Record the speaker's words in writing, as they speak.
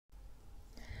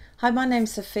Hi, my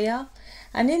name's Sophia,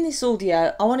 and in this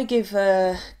audio I want to give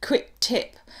a quick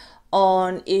tip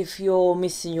on if you're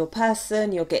missing your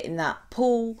person, you're getting that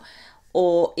pull,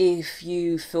 or if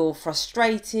you feel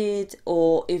frustrated,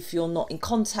 or if you're not in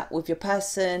contact with your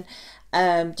person.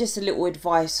 Just a little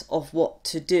advice of what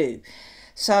to do.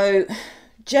 So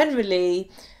generally,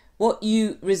 what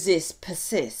you resist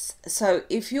persists. So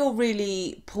if you're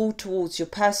really pulled towards your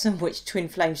person, which twin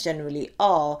flames generally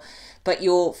are, but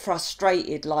you're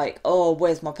frustrated, like, oh,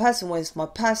 where's my person, where's my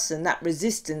person, that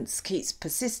resistance keeps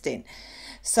persisting.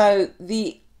 So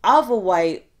the other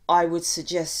way I would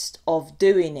suggest of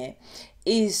doing it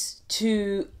is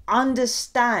to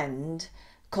understand,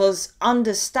 because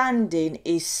understanding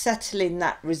is settling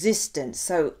that resistance.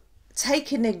 So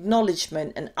taking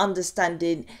acknowledgement and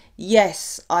understanding,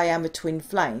 yes, I am a twin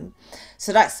flame.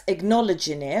 So that's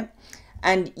acknowledging it.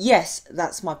 And yes,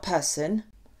 that's my person.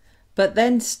 But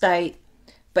then state,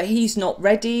 but he's not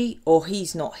ready or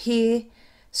he's not here.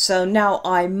 So now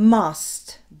I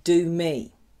must do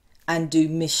me and do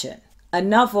mission.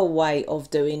 Another way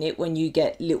of doing it when you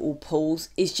get little pulls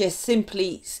is just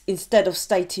simply, instead of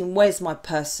stating where's my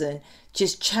person,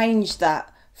 just change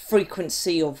that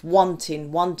frequency of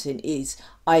wanting is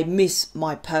I miss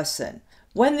my person.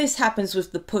 When this happens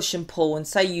with the push and pull, and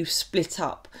say you split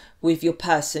up with your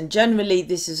person, generally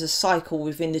this is a cycle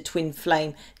within the twin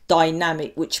flame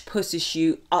dynamic which pushes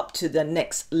you up to the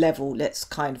next level, let's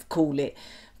kind of call it.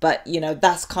 But you know,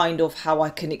 that's kind of how I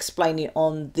can explain it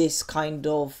on this kind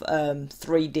of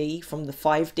 3D from the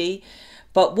 5D.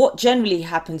 But what generally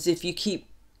happens if you keep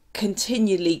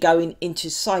continually going into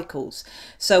cycles,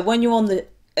 so when you're on the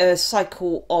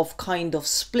cycle of kind of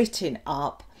splitting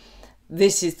up,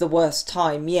 this is the worst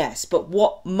time, yes. But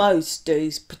what most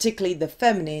do, particularly the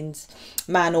feminines,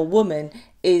 man or woman,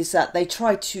 is that they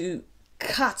try to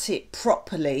cut it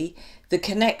properly, the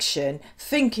connection,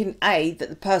 thinking A, that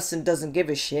the person doesn't give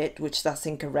a shit, which that's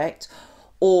incorrect,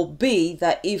 or B,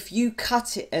 that if you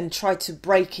cut it and try to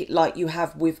break it like you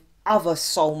have with other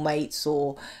soulmates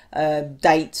or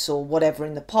dates or whatever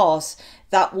in the past,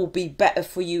 that will be better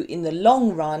for you in the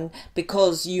long run,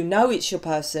 because you know it's your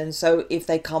person. So if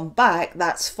they come back,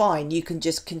 that's fine, you can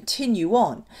just continue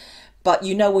on. But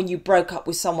you know, when you broke up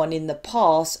with someone in the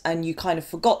past and you kind of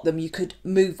forgot them, you could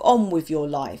move on with your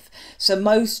life. So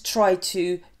most try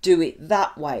to do it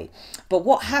that way. But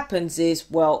what happens is,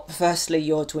 well, firstly,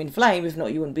 you're a twin flame. If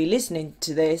not, you wouldn't be listening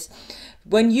to this.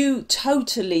 When you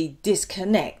totally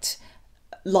disconnect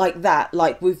like that,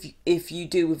 like with, if you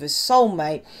do with a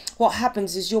soulmate, what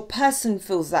happens is your person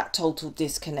feels that total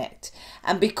disconnect,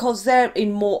 and because they're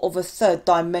in more of a third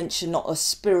dimension, not a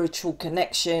spiritual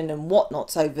connection and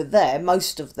whatnot's over there,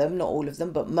 most of them, not all of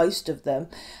them, but most of them,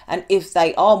 and if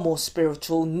they are more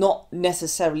spiritual, not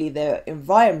necessarily their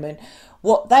environment,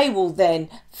 what they will then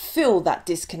feel that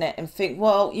disconnect and think,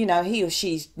 well, you know, he or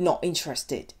she's not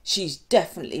interested, she's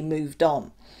definitely moved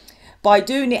on. By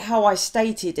doing it how I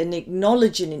stated and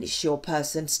acknowledging it's your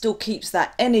person, still keeps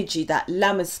that energy, that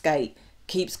lamescape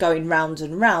keeps going round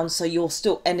and round, so you're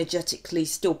still energetically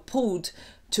still pulled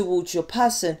towards your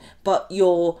person, but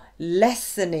you're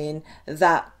lessening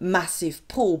that massive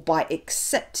pull by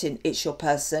accepting it's your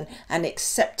person and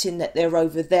accepting that they're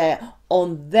over there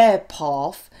on their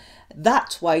path.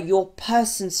 That way your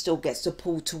person still gets to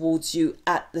pull towards you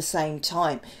at the same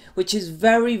time, which is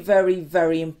very, very,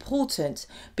 very important,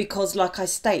 because like I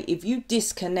state, if you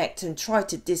disconnect and try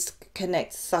to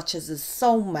disconnect, such as a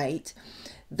soulmate,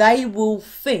 they will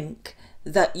think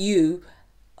that you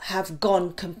have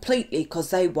gone completely, because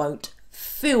they won't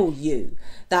feel you.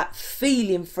 That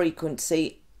feeling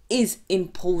frequency is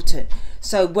important.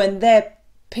 So when they're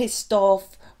pissed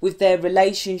off with their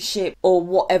relationship or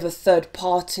whatever third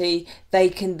party, they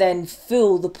can then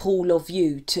feel the pull of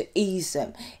you to ease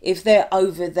them. If they're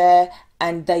over there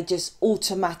and they just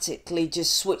automatically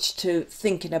just switch to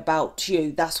thinking about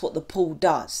you, that's what the pull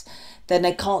does. Then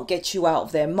they can't get you out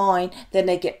of their mind. Then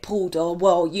they get pulled, oh,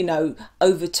 well, you know,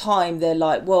 over time they're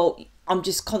like, well, I'm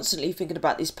just constantly thinking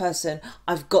about this person.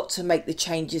 I've got to make the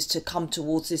changes to come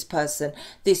towards this person.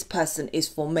 This person is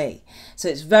for me. So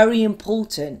it's very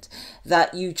important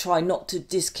that you try not to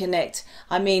disconnect.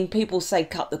 I mean, people say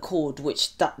cut the cord,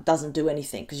 which that doesn't do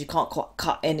anything, because you can't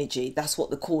cut energy. That's what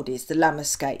the cord is, the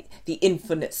lamescape, the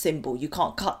infinite symbol. You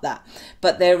can't cut that.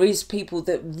 But there is people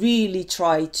that really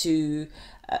try to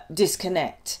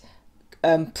disconnect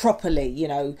properly, you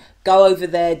know, go over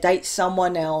there, date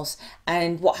someone else,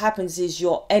 and what happens is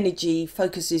your energy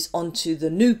focuses onto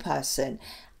the new person.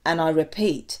 And I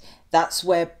repeat, that's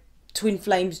where twin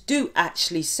flames do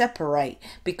actually separate,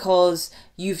 because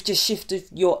you've just shifted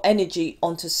your energy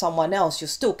onto someone else. You're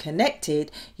still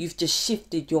connected, you've just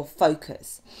shifted your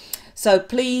focus. So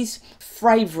please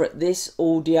favorite this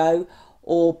audio,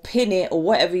 or pin it, or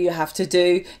whatever you have to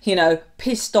do, you know,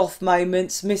 pissed off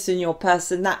moments, missing your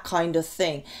person, that kind of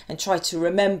thing, and try to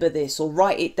remember this, or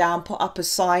write it down, put up a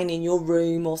sign in your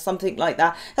room or something like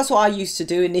that. That's what I used to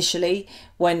do initially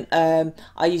when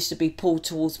I used to be pulled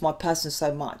towards my person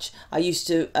so much. I used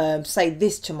to say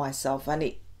this to myself, and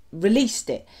it released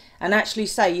it, and actually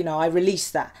say, you know, I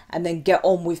released that, and then get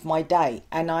on with my day.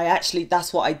 And I actually,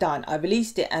 that's what I done. I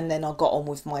released it, and then I got on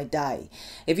with my day.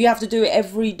 If you have to do it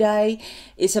every day,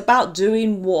 it's about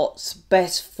doing what's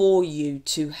best for you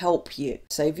to help you.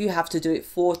 So if you have to do it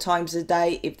 4 times a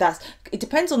day, if that's, it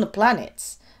depends on the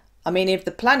planets. I mean, if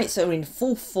the planets are in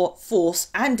full force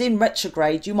and in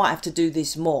retrograde, you might have to do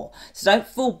this more. So don't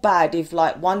feel bad if,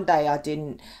 like, one day I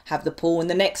didn't have the pull and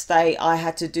the next day I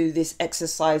had to do this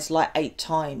exercise like 8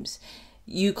 times.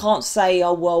 You can't say,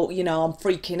 oh, well, you know, I'm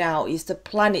freaking out. It's the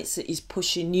planets that is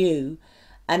pushing you,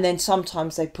 and then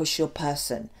sometimes they push your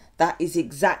person. That is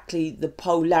exactly the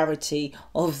polarity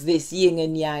of this yin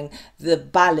and yang. The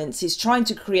balance is trying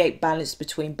to create balance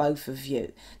between both of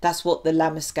you. That's what the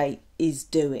Lammascape is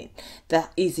doing.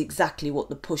 That is exactly what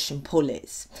the push and pull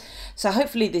is. So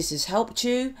hopefully this has helped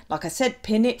you. Like I said,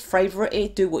 pin it, favorite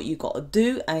it, do what you got to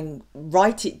do, and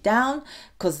write it down,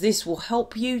 because this will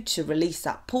help you to release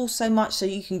that pull so much, so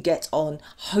you can get on,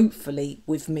 hopefully,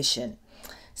 with mission.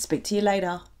 Speak to you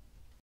later.